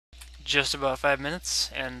just about 5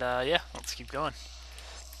 minutes, and yeah, let's keep going.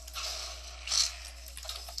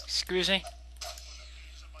 Excuse me.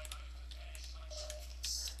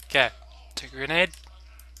 Okay, take a grenade.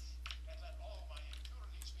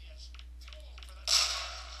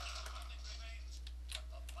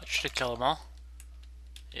 That should kill them all.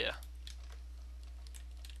 Yeah.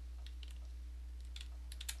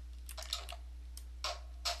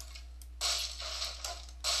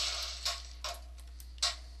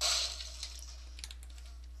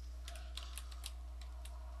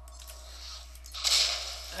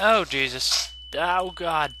 Oh, Jesus. Oh,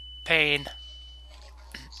 God. Pain.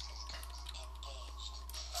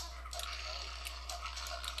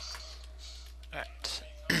 Alright.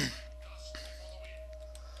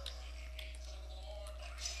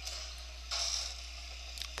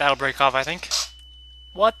 That'll break off, I think.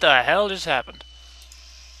 What the hell just happened?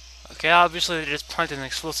 Okay, obviously they just planted an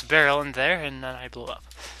explosive barrel in there, and then I blew up.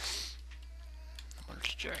 What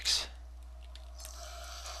jerks.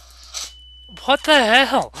 What the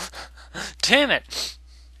hell? Damn it!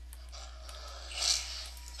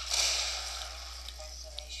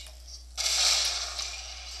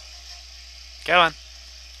 Go on.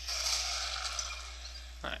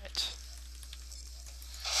 Alright.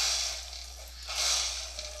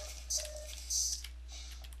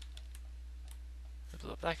 I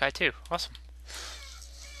blew up that guy too. Awesome.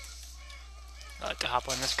 I like to hop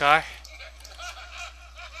on this car.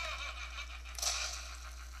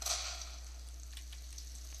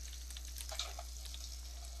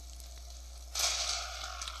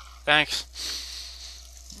 Thanks.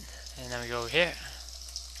 And then we go over here.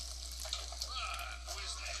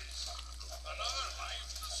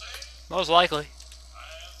 Most likely.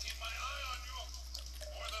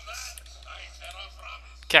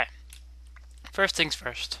 Okay. First things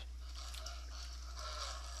first.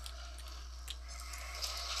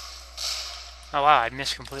 Oh wow, I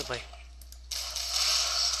missed completely.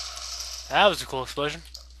 That was a cool explosion.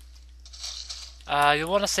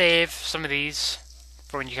 You'll want to save some of these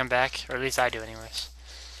for when you come back, or at least I do anyways.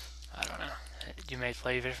 I don't know. You may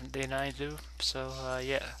play different than I do, so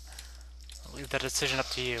yeah. I'll leave that decision up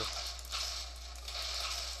to you.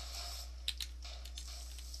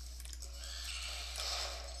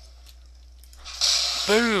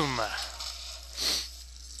 Boom! I'm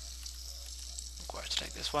going to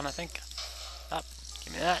take this one, I think. Up,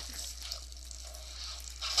 give me that.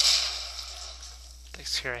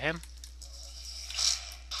 Takes care of him.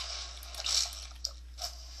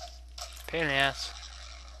 Pain in the ass.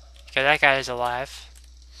 Okay, that guy is alive.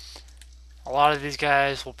 A lot of these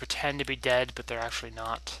guys will pretend to be dead, but they're actually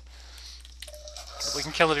not. We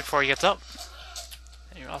can kill him before he gets up.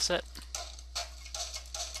 And you're all set.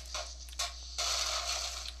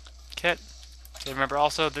 Okay. So remember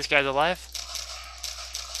also, this guy's alive.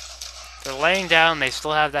 They're laying down, they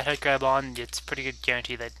still have that head grab on. It's pretty good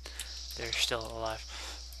guarantee that they're still alive.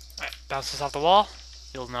 Alright, bounce this off the wall.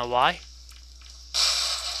 You'll know why.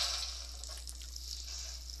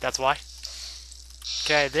 That's why.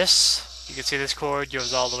 Okay, this, you can see this cord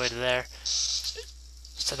goes all the way to there.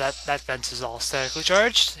 So that fence is all statically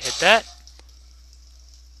charged. Hit that.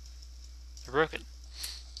 They're broken.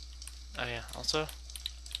 Oh yeah, also.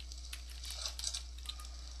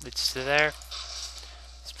 Leads to there.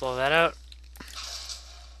 Let's blow that out.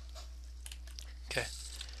 Okay.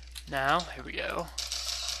 Now, here we go.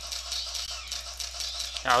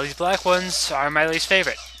 Now these black ones are my least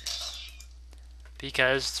favorite.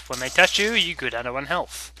 Because when they touch you, you go down to 1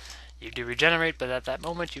 health. You do regenerate, but at that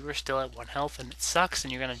moment you are still at 1 health, and it sucks,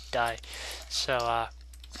 and you're gonna die. So,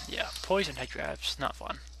 yeah, poison head grabs, not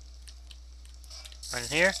fun. Run in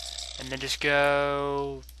here, and then just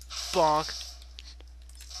go bonk.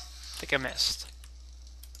 I think I missed.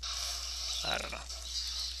 I don't know.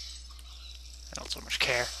 I don't so much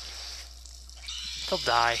care. They'll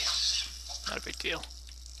die. Not a big deal.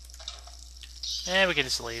 And we can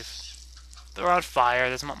just leave. They're on fire.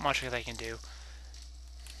 There's not much they can do.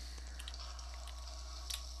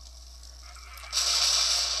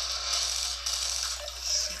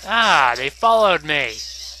 Ah, they followed me.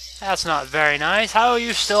 That's not very nice. How are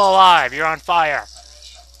you still alive? You're on fire.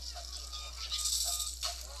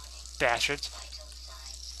 Bastards.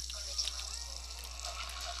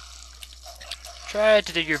 Try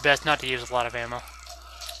to do your best not to use a lot of ammo.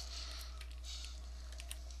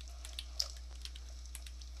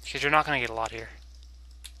 Because you're not going to get a lot here.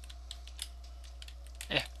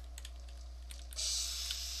 Eh.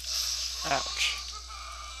 Ouch.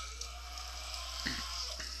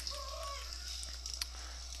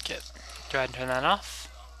 Okay. Go ahead and turn that off.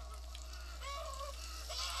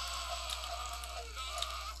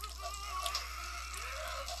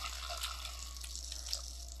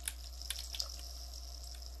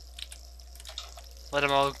 Let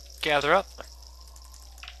them all gather up.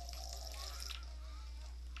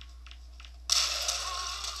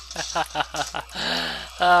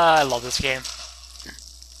 I love this game.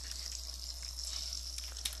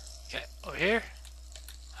 Okay, over here.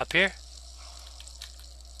 Up here.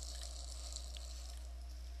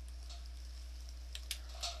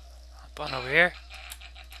 Up on over here.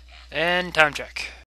 And time check.